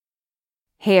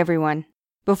Hey everyone.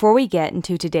 Before we get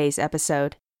into today's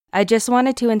episode, I just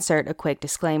wanted to insert a quick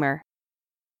disclaimer.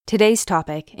 Today's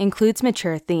topic includes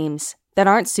mature themes that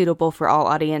aren't suitable for all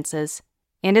audiences,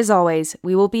 and as always,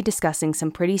 we will be discussing some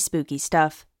pretty spooky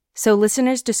stuff, so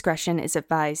listeners' discretion is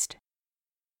advised.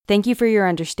 Thank you for your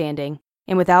understanding,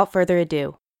 and without further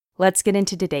ado, let's get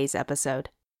into today's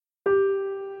episode.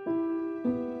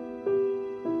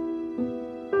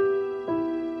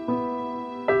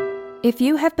 If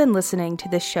you have been listening to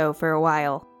this show for a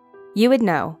while, you would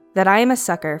know that I am a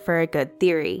sucker for a good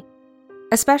theory,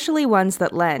 especially ones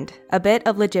that lend a bit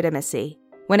of legitimacy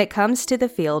when it comes to the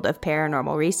field of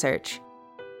paranormal research.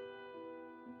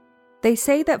 They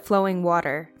say that flowing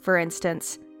water, for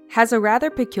instance, has a rather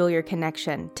peculiar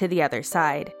connection to the other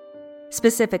side.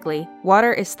 Specifically,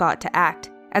 water is thought to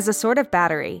act as a sort of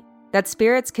battery that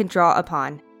spirits can draw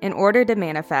upon in order to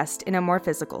manifest in a more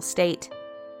physical state.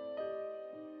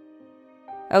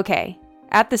 Okay,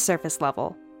 at the surface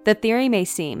level, the theory may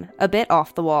seem a bit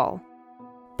off the wall.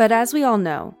 But as we all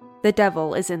know, the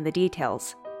devil is in the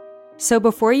details. So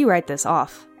before you write this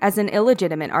off as an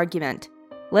illegitimate argument,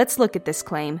 let's look at this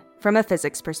claim from a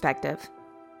physics perspective.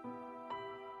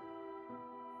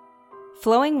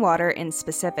 Flowing water in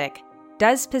specific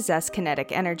does possess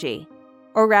kinetic energy,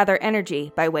 or rather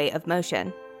energy by way of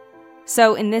motion.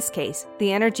 So in this case,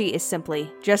 the energy is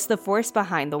simply just the force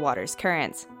behind the water's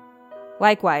currents.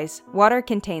 Likewise, water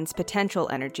contains potential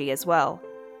energy as well,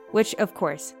 which, of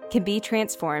course, can be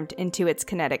transformed into its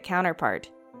kinetic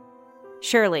counterpart.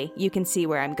 Surely, you can see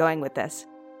where I'm going with this.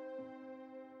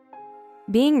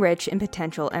 Being rich in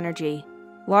potential energy,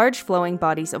 large flowing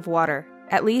bodies of water,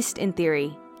 at least in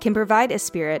theory, can provide a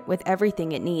spirit with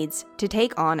everything it needs to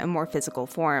take on a more physical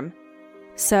form.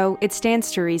 So, it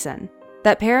stands to reason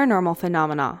that paranormal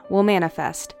phenomena will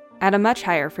manifest at a much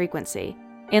higher frequency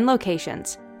in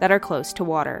locations that are close to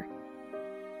water.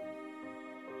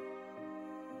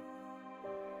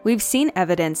 We've seen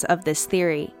evidence of this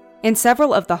theory in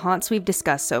several of the haunts we've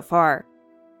discussed so far.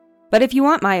 But if you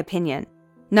want my opinion,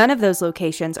 none of those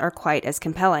locations are quite as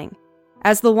compelling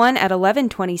as the one at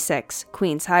 1126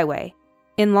 Queens Highway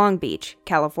in Long Beach,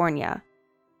 California.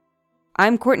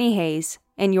 I'm Courtney Hayes,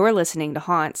 and you're listening to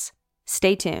Haunts.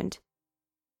 Stay tuned.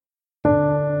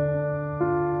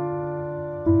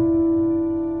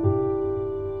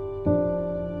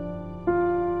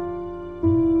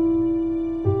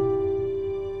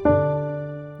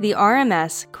 The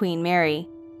RMS Queen Mary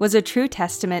was a true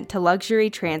testament to luxury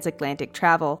transatlantic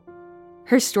travel.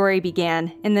 Her story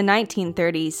began in the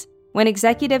 1930s when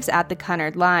executives at the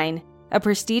Cunard Line, a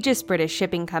prestigious British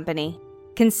shipping company,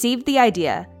 conceived the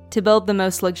idea to build the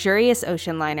most luxurious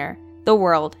ocean liner the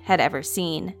world had ever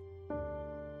seen.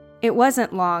 It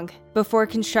wasn't long before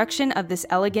construction of this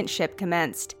elegant ship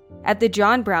commenced at the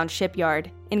John Brown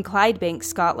Shipyard in Clydebank,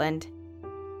 Scotland.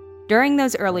 During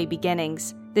those early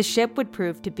beginnings, the ship would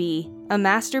prove to be a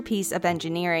masterpiece of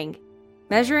engineering,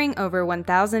 measuring over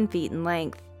 1,000 feet in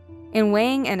length and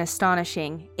weighing an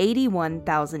astonishing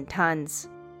 81,000 tons.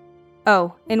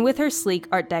 Oh, and with her sleek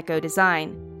Art Deco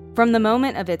design, from the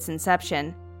moment of its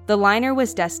inception, the liner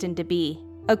was destined to be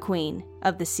a queen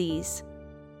of the seas.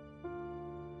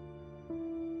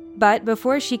 But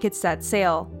before she could set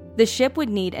sail, the ship would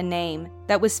need a name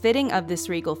that was fitting of this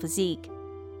regal physique.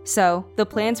 So, the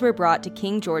plans were brought to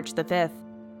King George V,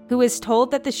 who was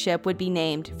told that the ship would be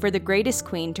named for the greatest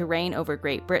queen to reign over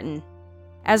Great Britain,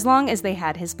 as long as they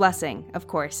had his blessing, of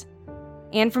course.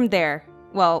 And from there,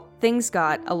 well, things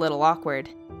got a little awkward.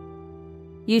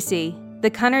 You see, the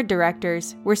Cunard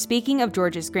directors were speaking of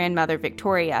George's grandmother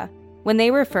Victoria when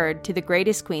they referred to the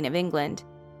greatest queen of England.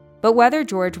 But whether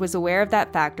George was aware of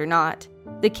that fact or not,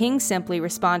 the king simply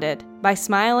responded by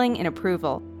smiling in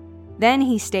approval. Then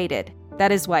he stated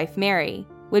that his wife Mary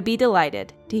would be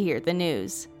delighted to hear the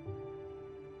news.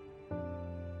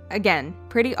 Again,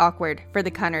 pretty awkward for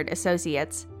the Cunard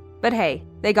associates, but hey,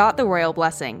 they got the royal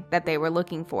blessing that they were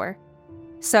looking for.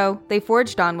 So, they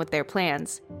forged on with their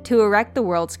plans to erect the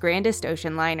world's grandest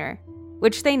ocean liner,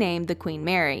 which they named the Queen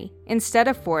Mary instead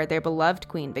of for their beloved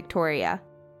Queen Victoria.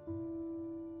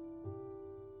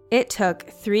 It took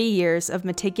 3 years of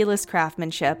meticulous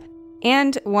craftsmanship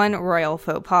and one royal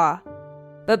faux pas.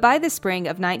 But by the spring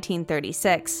of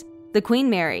 1936, the Queen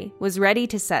Mary was ready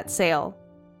to set sail.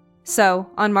 So,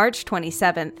 on March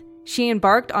 27th, she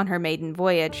embarked on her maiden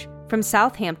voyage from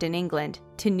Southampton, England,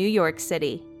 to New York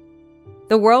City.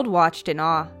 The world watched in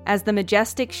awe as the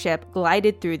majestic ship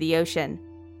glided through the ocean,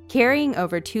 carrying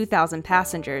over 2,000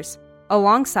 passengers,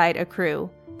 alongside a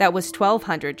crew that was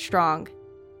 1,200 strong.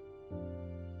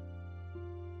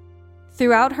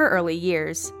 Throughout her early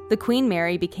years, the Queen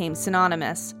Mary became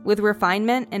synonymous with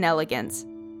refinement and elegance,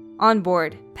 On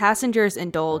board, passengers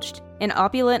indulged in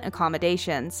opulent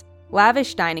accommodations,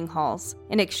 lavish dining halls,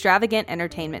 and extravagant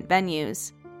entertainment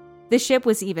venues. The ship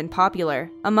was even popular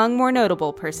among more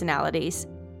notable personalities,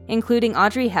 including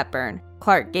Audrey Hepburn,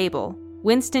 Clark Gable,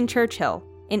 Winston Churchill,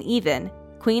 and even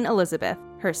Queen Elizabeth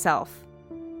herself.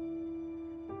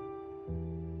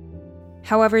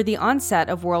 However, the onset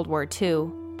of World War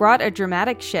II brought a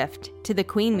dramatic shift to the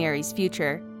Queen Mary's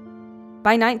future.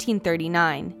 By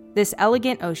 1939, this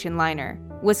elegant ocean liner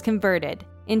was converted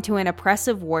into an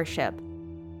oppressive warship,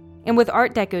 and with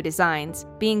Art Deco designs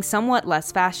being somewhat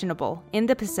less fashionable in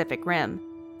the Pacific Rim,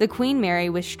 the Queen Mary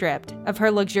was stripped of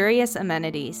her luxurious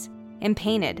amenities and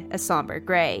painted a somber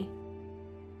gray.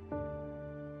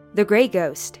 The Gray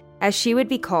Ghost, as she would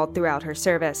be called throughout her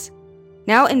service,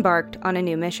 now embarked on a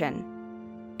new mission.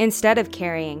 Instead of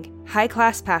carrying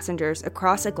high-class passengers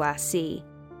across a glass sea,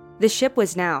 the ship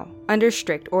was now under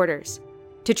strict orders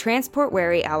to transport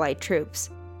wary Allied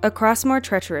troops across more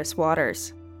treacherous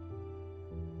waters.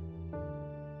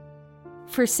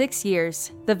 For 6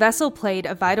 years, the vessel played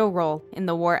a vital role in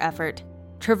the war effort,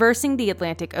 traversing the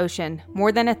Atlantic Ocean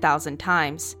more than 1,000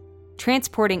 times,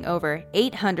 transporting over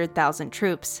 800,000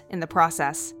 troops in the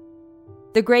process.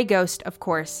 The Gray Ghost, of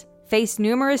course, faced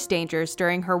numerous dangers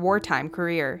during her wartime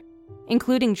career,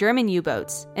 including German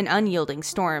U-boats and unyielding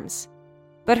storms.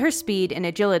 But her speed and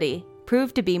agility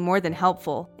proved to be more than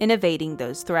helpful in evading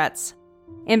those threats.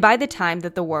 And by the time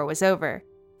that the war was over,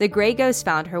 the Gray Ghost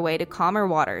found her way to calmer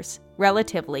waters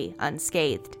relatively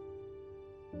unscathed.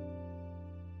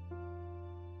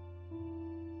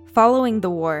 Following the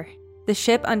war, the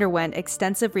ship underwent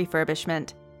extensive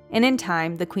refurbishment, and in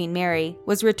time the Queen Mary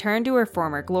was returned to her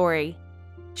former glory.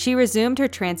 She resumed her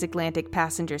transatlantic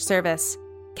passenger service,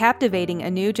 captivating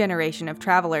a new generation of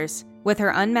travelers with her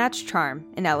unmatched charm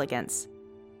and elegance.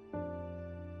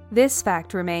 This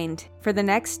fact remained for the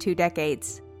next 2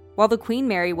 decades, while the Queen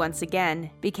Mary once again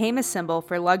became a symbol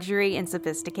for luxury and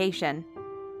sophistication.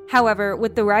 However,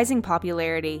 with the rising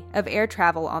popularity of air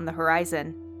travel on the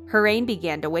horizon, her reign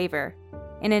began to waver,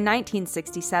 and in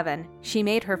 1967, she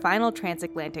made her final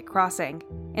transatlantic crossing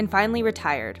and finally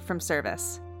retired from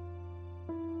service.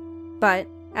 But,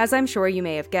 as I'm sure you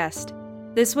may have guessed,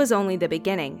 this was only the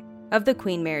beginning of the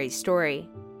Queen Mary's story.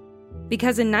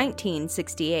 Because in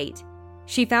 1968,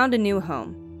 she found a new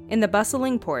home in the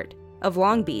bustling port of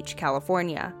Long Beach,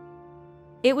 California.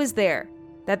 It was there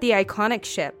that the iconic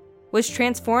ship was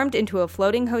transformed into a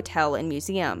floating hotel and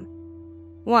museum,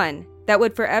 one that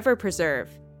would forever preserve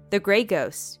the Gray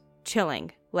Ghost's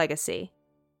chilling legacy.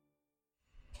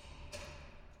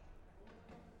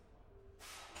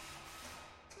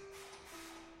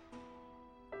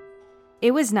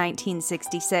 It was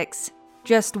 1966,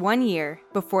 just 1 year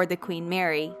before the Queen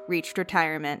Mary reached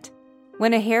retirement,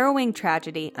 when a harrowing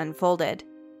tragedy unfolded.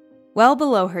 Well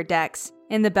below her decks,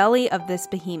 in the belly of this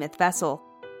behemoth vessel,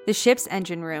 the ship's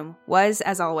engine room was,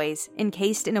 as always,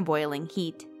 encased in a boiling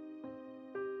heat.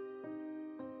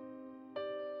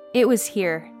 It was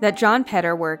here that John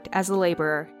Petter worked as a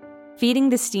laborer, feeding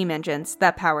the steam engines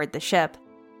that powered the ship.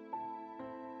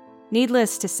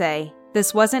 Needless to say,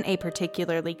 this wasn't a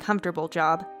particularly comfortable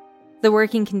job. The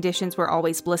working conditions were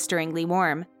always blisteringly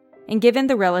warm, and given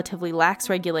the relatively lax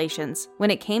regulations when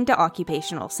it came to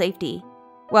occupational safety,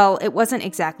 well, it wasn't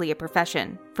exactly a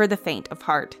profession for the faint of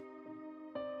heart.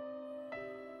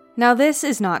 Now, this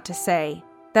is not to say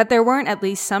that there weren't at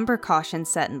least some precautions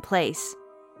set in place.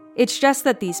 It's just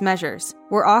that these measures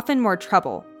were often more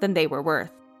trouble than they were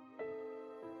worth.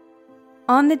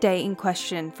 On the day in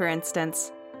question, for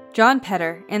instance, John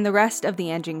Petter and the rest of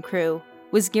the engine crew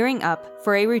was gearing up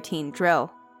for a routine drill.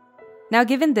 Now,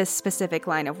 given this specific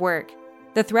line of work,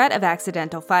 the threat of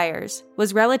accidental fires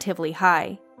was relatively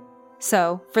high.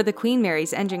 So, for the Queen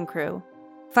Mary's engine crew,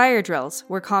 fire drills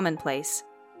were commonplace.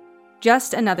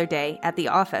 Just another day at the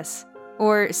office,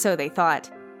 or so they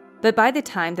thought. But by the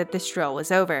time that this drill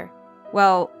was over,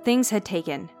 well, things had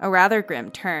taken a rather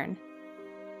grim turn.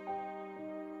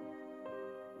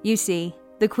 You see,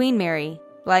 the Queen Mary,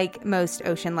 like most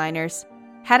ocean liners,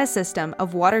 had a system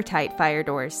of watertight fire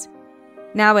doors.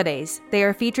 Nowadays, they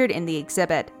are featured in the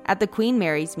exhibit at the Queen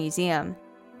Mary's Museum.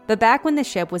 But back when the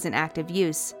ship was in active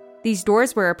use, these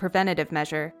doors were a preventative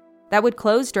measure that would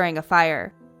close during a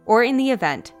fire or in the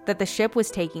event that the ship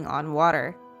was taking on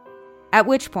water. At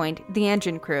which point, the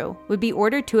engine crew would be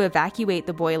ordered to evacuate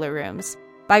the boiler rooms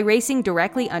by racing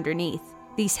directly underneath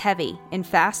these heavy and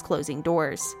fast-closing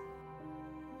doors.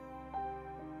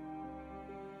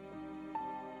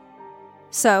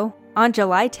 So, on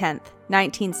July 10th,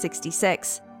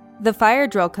 1966, the fire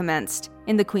drill commenced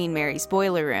in the Queen Mary's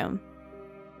boiler room.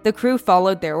 The crew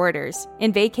followed their orders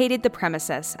and vacated the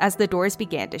premises as the doors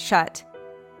began to shut.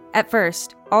 At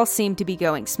first, all seemed to be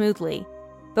going smoothly,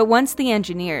 but once the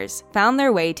engineers found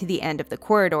their way to the end of the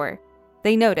corridor,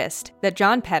 they noticed that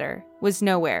John Petter was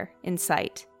nowhere in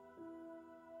sight.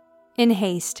 In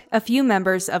haste, a few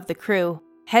members of the crew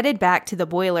headed back to the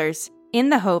boilers in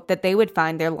the hope that they would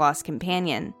find their lost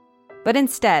companion, but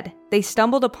instead, they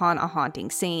stumbled upon a haunting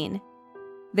scene.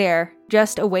 There,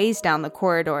 just a ways down the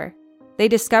corridor, they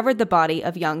discovered the body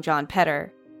of young John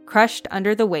Petter, crushed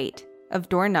under the weight of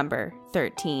door number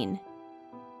 13.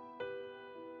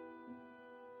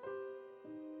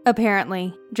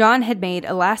 Apparently, John had made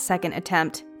a last-second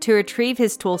attempt to retrieve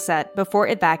his tool set before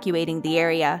evacuating the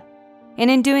area, and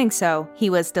in doing so, he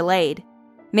was delayed,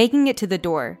 making it to the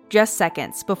door just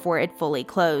seconds before it fully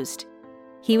closed.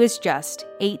 He was just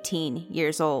 18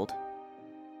 years old.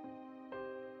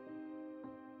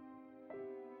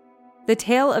 The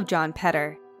tale of John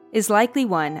Petter is likely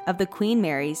one of the Queen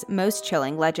Mary's most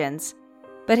chilling legends,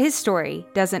 but his story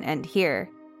doesn't end here.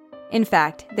 In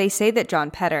fact, they say that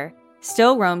John Petter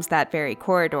still roams that very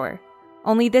corridor,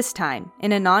 only this time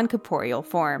in a non-corporeal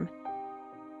form.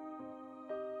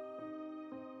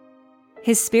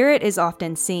 His spirit is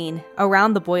often seen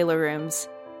around the boiler rooms,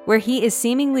 where he is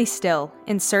seemingly still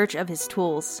in search of his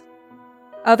tools.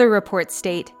 Other reports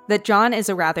state that John is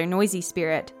a rather noisy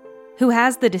spirit who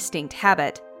has the distinct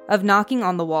habit of knocking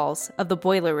on the walls of the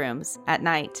boiler rooms at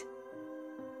night.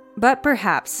 But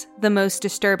perhaps the most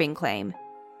disturbing claim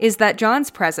is that John's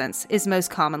presence is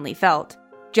most commonly felt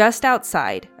just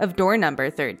outside of door number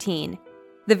 13,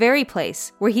 the very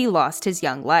place where he lost his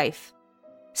young life.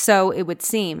 So it would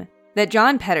seem that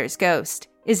John Petter's ghost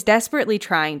is desperately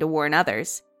trying to warn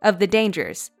others of the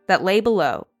dangers that lay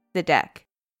below the deck.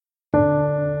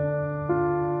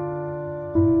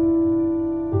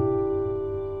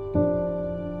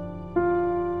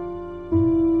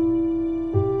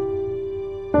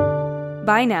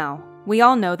 By now, we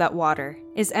all know that water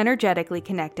is energetically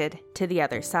connected to the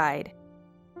other side.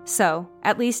 So,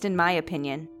 at least in my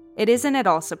opinion, it isn't at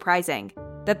all surprising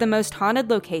that the most haunted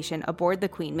location aboard the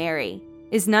Queen Mary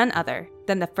is none other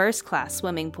than the first-class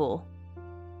swimming pool.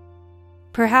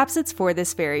 Perhaps it's for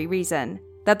this very reason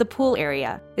that the pool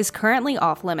area is currently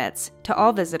off-limits to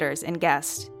all visitors and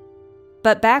guests.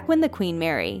 But back when the Queen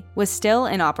Mary was still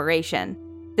in operation,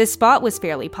 this spot was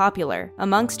fairly popular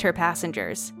amongst her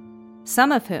passengers,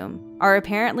 some of whom are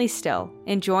apparently still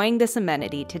enjoying this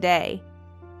amenity today.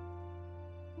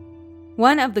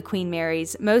 One of the Queen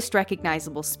Mary's most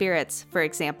recognizable spirits, for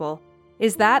example,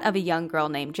 is that of a young girl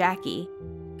named Jackie,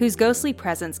 whose ghostly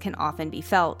presence can often be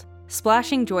felt,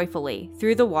 splashing joyfully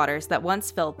through the waters that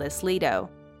once filled this Lido.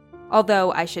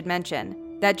 Although I should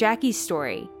mention that Jackie's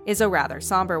story is a rather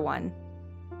somber one.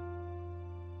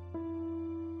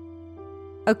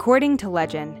 According to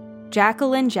legend,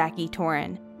 Jacqueline Jackie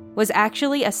Torren was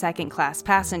actually a second-class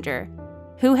passenger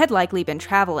who had likely been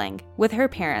traveling with her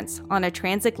parents on a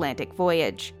transatlantic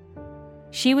voyage.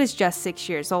 She was just 6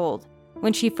 years old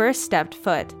when she first stepped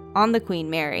foot on the Queen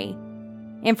Mary,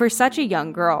 and for such a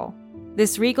young girl,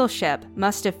 this regal ship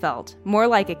must have felt more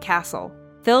like a castle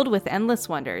filled with endless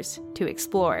wonders to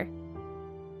explore.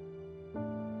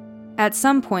 At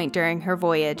some point during her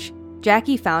voyage,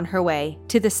 Jackie found her way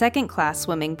to the second-class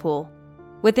swimming pool,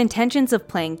 with intentions of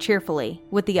playing cheerfully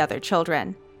with the other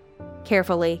children.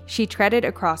 Carefully, she treaded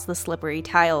across the slippery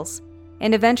tiles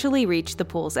and eventually reached the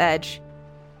pool's edge.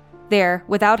 There,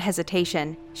 without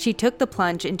hesitation, she took the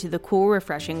plunge into the cool,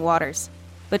 refreshing waters,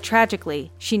 but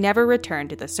tragically, she never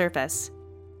returned to the surface.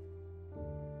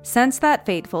 Since that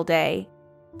fateful day,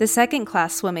 the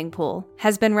second-class swimming pool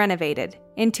has been renovated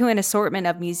into an assortment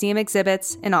of museum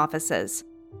exhibits and offices.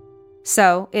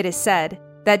 So, it is said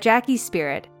that Jackie's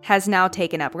spirit has now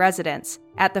taken up residence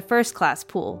at the first-class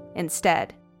pool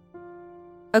instead.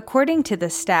 According to the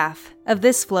staff of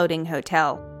this floating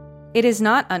hotel, it is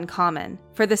not uncommon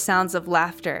for the sounds of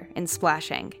laughter and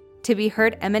splashing to be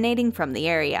heard emanating from the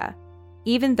area,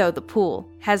 even though the pool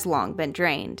has long been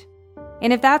drained.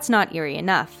 And if that's not eerie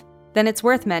enough, then it's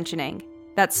worth mentioning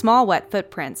that small wet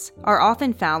footprints are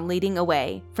often found leading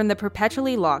away from the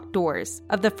perpetually locked doors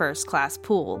of the first-class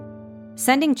pool,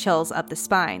 sending chills up the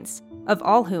spines of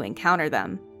all who encounter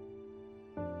them.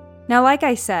 Now, like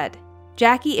I said,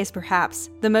 Jackie is perhaps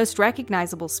the most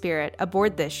recognizable spirit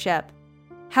aboard this ship.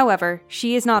 However,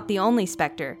 she is not the only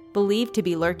specter believed to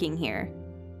be lurking here.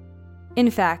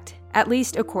 In fact, at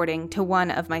least according to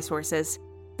one of my sources,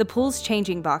 the pool's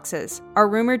changing boxes are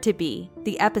rumored to be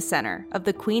the epicenter of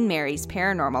the Queen Mary's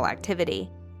paranormal activity.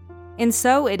 And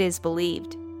so it is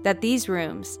believed that these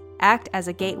rooms act as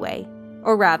a gateway,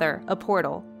 or rather a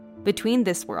portal, between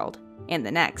this world and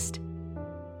the next.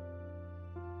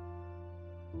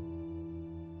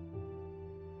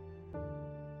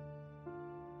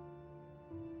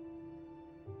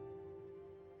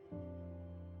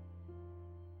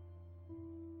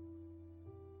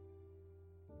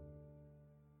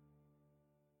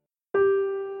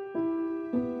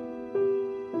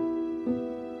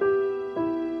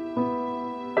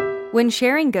 When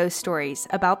sharing ghost stories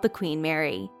about the Queen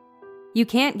Mary, you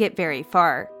can't get very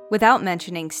far without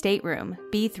mentioning stateroom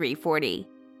B340.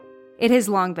 It has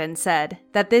long been said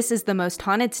that this is the most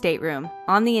haunted stateroom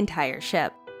on the entire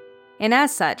ship, and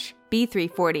as such,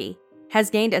 B340 has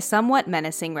gained a somewhat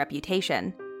menacing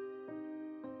reputation.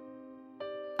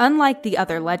 Unlike the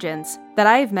other legends that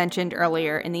I have mentioned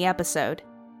earlier in the episode,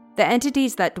 the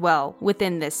entities that dwell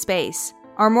within this space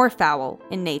are more foul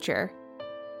in nature.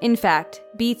 In fact,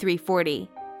 B340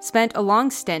 spent a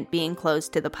long stint being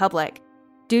closed to the public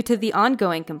due to the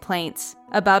ongoing complaints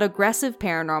about aggressive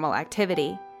paranormal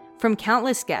activity from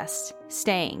countless guests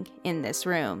staying in this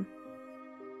room.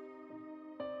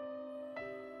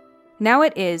 Now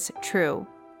it is true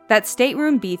that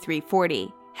stateroom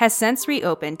B340 has since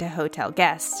reopened to hotel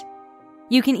guests.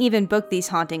 You can even book these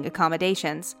haunting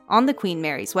accommodations on the Queen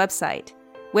Mary's website,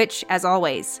 which, as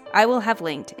always, I will have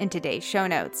linked in today's show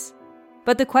notes.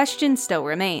 But the question still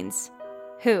remains: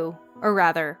 who, or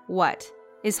rather, what,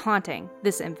 is haunting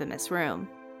this infamous room?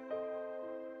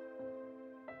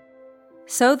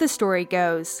 So the story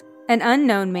goes, an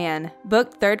unknown man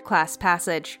booked third-class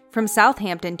passage from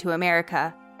Southampton to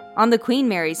America on the Queen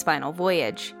Mary's final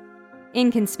voyage.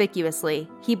 Inconspicuously,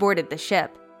 he boarded the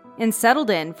ship and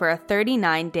settled in for a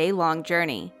 39-day-long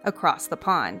journey across the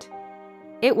pond.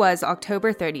 It was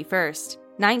October 31st,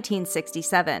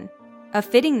 1967, a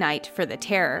fitting night for the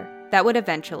terror that would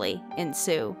eventually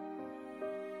ensue.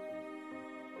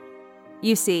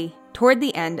 You see, toward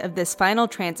the end of this final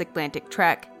transatlantic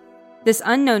trek, this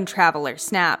unknown traveler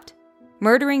snapped,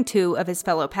 murdering 2 of his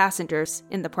fellow passengers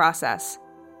in the process.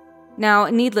 Now,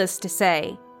 needless to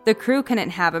say, the crew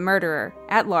couldn't have a murderer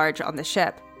at large on the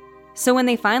ship, so when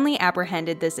they finally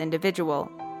apprehended this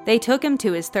individual, they took him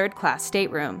to his third-class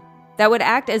stateroom that would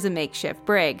act as a makeshift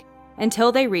brig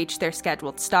until they reached their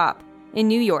scheduled stop in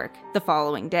New York the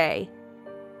following day.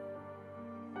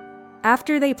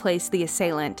 After they placed the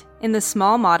assailant in the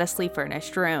small, modestly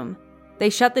furnished room, they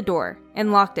shut the door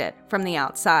and locked it from the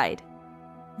outside.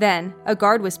 Then, a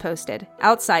guard was posted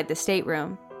outside the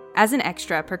stateroom as an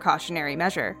extra precautionary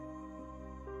measure.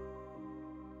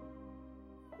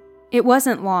 It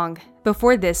wasn't long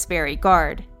before this very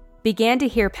guard began to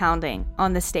hear pounding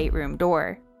on the stateroom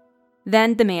door.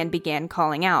 Then the man began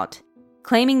calling out,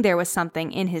 claiming there was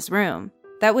something in his room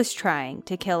that was trying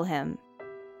to kill him.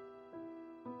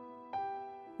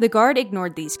 The guard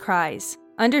ignored these cries,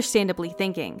 understandably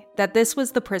thinking that this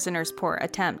was the prisoner's poor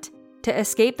attempt to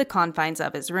escape the confines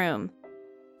of his room.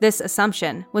 This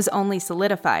assumption was only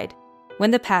solidified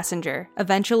when the passenger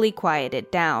eventually quieted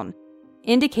down,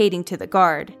 indicating to the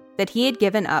guard that he had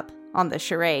given up on the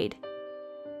charade.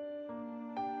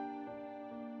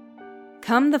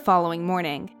 Come the following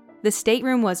morning, the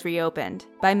stateroom was reopened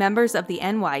by members of the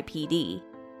NYPD,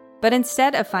 but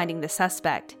instead of finding the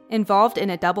suspect involved in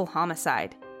a double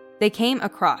homicide, they came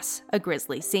across a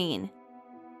grisly scene.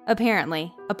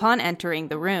 Apparently, upon entering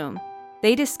the room,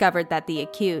 they discovered that the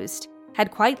accused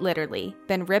had quite literally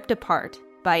been ripped apart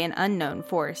by an unknown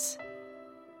force.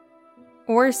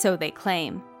 Or so they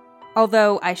claim,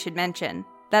 although I should mention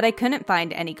that I couldn't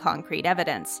find any concrete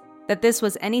evidence that this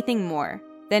was anything more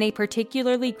than a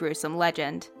particularly gruesome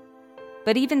legend.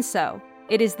 But even so,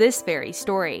 it is this very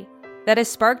story that has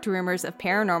sparked rumors of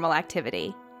paranormal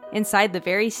activity inside the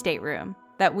very stateroom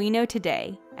that we know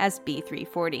today as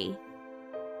B340.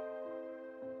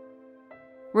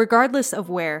 Regardless of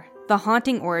where the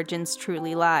haunting origins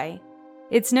truly lie,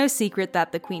 it's no secret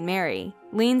that the Queen Mary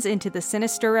leans into the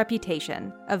sinister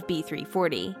reputation of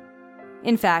B340.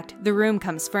 In fact, the room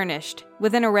comes furnished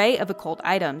with an array of occult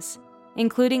items,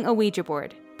 including a Ouija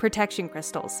board, protection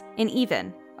crystals, and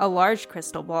even a large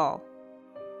crystal ball.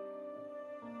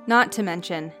 Not to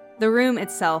mention, the room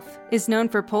itself is known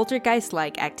for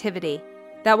poltergeist-like activity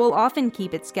that will often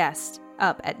keep its guests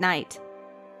up at night.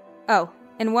 Oh,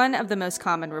 and one of the most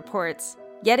common reports,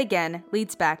 yet again,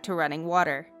 leads back to running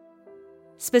water.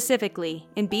 Specifically,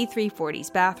 in B340's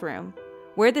bathroom,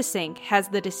 where the sink has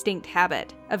the distinct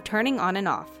habit of turning on and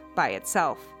off by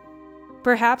itself.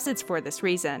 Perhaps it's for this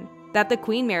reason that the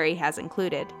Queen Mary has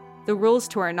included the rules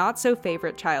to our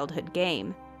not-so-favorite childhood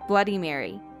game, Bloody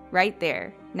Mary, right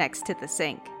there next to the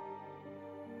sink.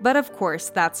 But of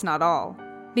course, that's not all,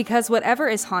 because whatever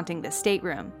is haunting the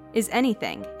stateroom is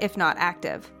anything if not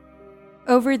active.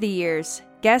 Over the years,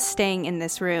 guests staying in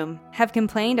this room have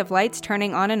complained of lights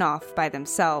turning on and off by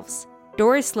themselves,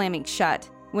 doors slamming shut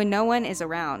when no one is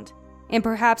around, and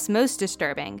perhaps most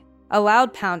disturbing, a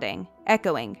loud pounding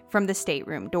echoing from the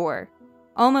stateroom door,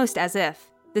 almost as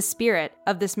if the spirit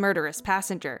of this murderous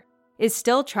passenger is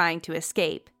still trying to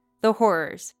escape the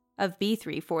horrors of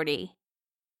B340.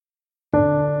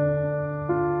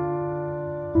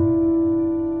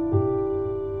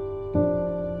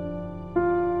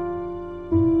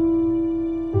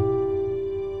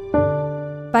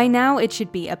 By now, it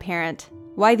should be apparent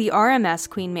why the RMS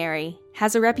Queen Mary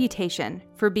has a reputation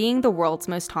for being the world's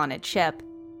most haunted ship.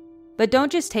 But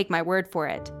don't just take my word for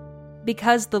it,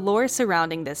 because the lore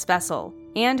surrounding this vessel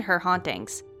and her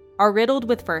hauntings are riddled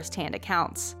with first-hand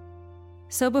accounts.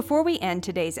 So before we end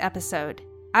today's episode,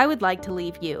 I would like to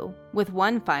leave you with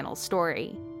one final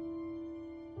story.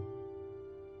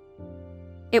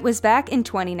 It was back in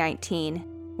 2019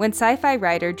 when sci-fi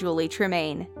writer Julie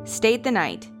Tremaine stayed the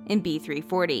night in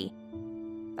B340.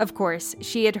 Of course,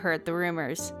 she had heard the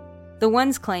rumors, the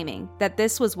ones claiming that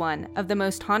this was one of the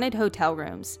most haunted hotel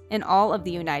rooms in all of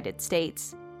the United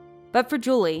States. But for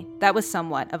Julie, that was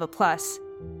somewhat of a plus.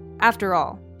 After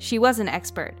all, she was an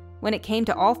expert when it came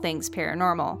to all things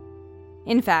paranormal.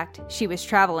 In fact, she was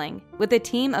traveling with a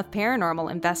team of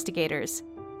paranormal investigators,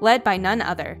 led by none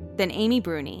other than Amy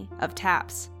Bruni of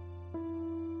TAPS.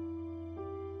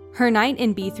 Her night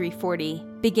in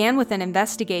B340 began with an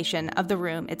investigation of the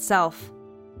room itself,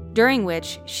 during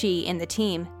which she and the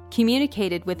team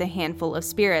communicated with a handful of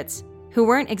spirits who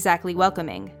weren't exactly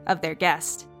welcoming of their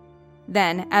guest.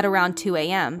 Then, at around 2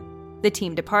 a.m., the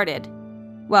team departed.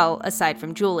 Well, aside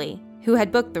from Julie, who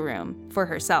had booked the room for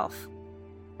herself.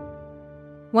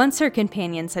 Once her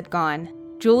companions had gone,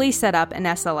 Julie set up an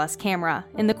SLS camera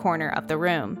in the corner of the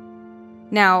room.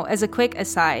 Now, as a quick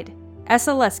aside,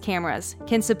 SLS cameras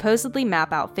can supposedly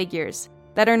map out figures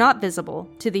that are not visible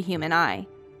to the human eye.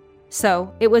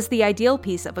 So, it was the ideal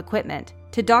piece of equipment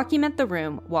to document the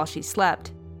room while she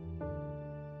slept.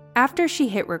 After she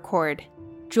hit record,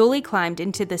 Julie climbed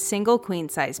into the single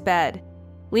queen-size bed,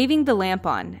 leaving the lamp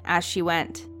on as she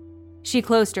went. She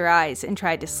closed her eyes and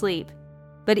tried to sleep,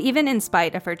 but even in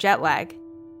spite of her jet lag,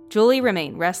 Julie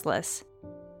remained restless.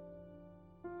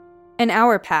 An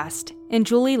hour passed, and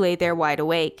Julie lay there wide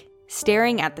awake,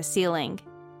 staring at the ceiling.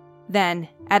 Then,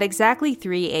 at exactly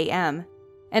 3 a.m.,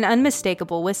 an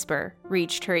unmistakable whisper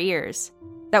reached her ears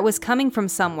that was coming from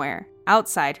somewhere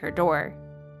outside her door.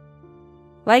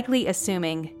 Likely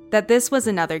assuming that this was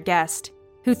another guest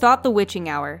who thought the witching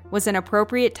hour was an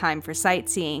appropriate time for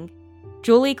sightseeing,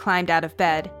 Julie climbed out of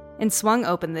bed and swung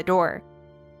open the door,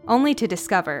 only to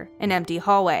discover an empty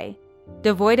hallway,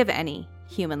 devoid of any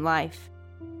human life.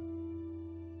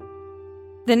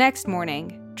 The next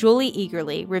morning, Julie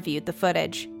eagerly reviewed the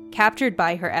footage captured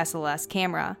by her SLS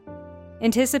camera,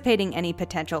 anticipating any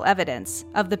potential evidence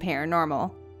of the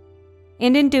paranormal.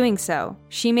 And in doing so,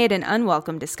 she made an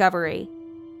unwelcome discovery.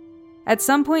 At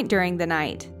some point during the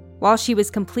night, while she was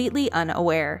completely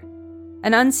unaware,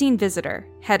 an unseen visitor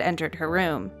had entered her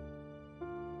room.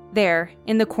 There,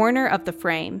 in the corner of the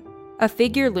frame, a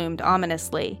figure loomed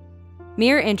ominously,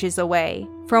 mere inches away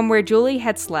from where Julie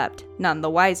had slept none the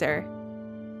wiser.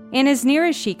 And as near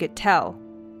as she could tell,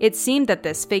 it seemed that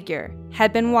this figure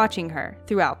had been watching her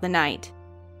throughout the night,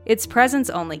 its presence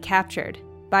only captured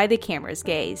by the camera's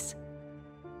gaze.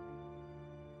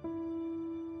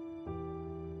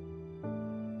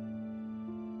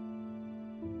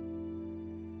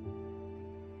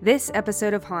 This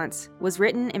episode of Haunts was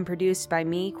written and produced by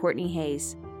me, Courtney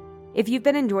Hayes. If you've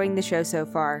been enjoying the show so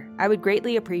far, I would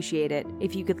greatly appreciate it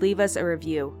if you could leave us a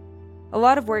review. A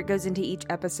lot of work goes into each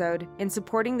episode, and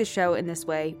supporting the show in this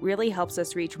way really helps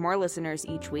us reach more listeners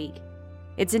each week.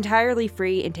 It's entirely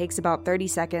free and takes about 30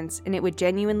 seconds, and it would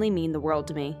genuinely mean the world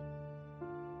to me.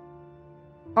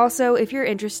 Also, if you're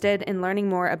interested in learning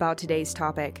more about today's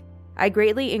topic, I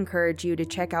greatly encourage you to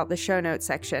check out the show notes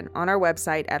section on our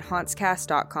website at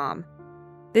hauntscast.com.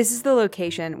 This is the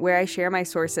location where I share my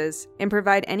sources and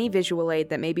provide any visual aid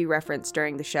that may be referenced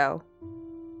during the show.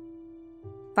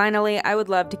 Finally, I would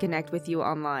love to connect with you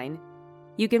online.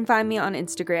 You can find me on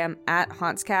Instagram at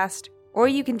hauntscast, or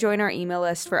you can join our email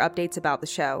list for updates about the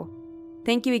show.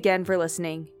 Thank you again for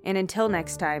listening, and until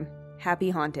next time, happy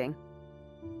haunting.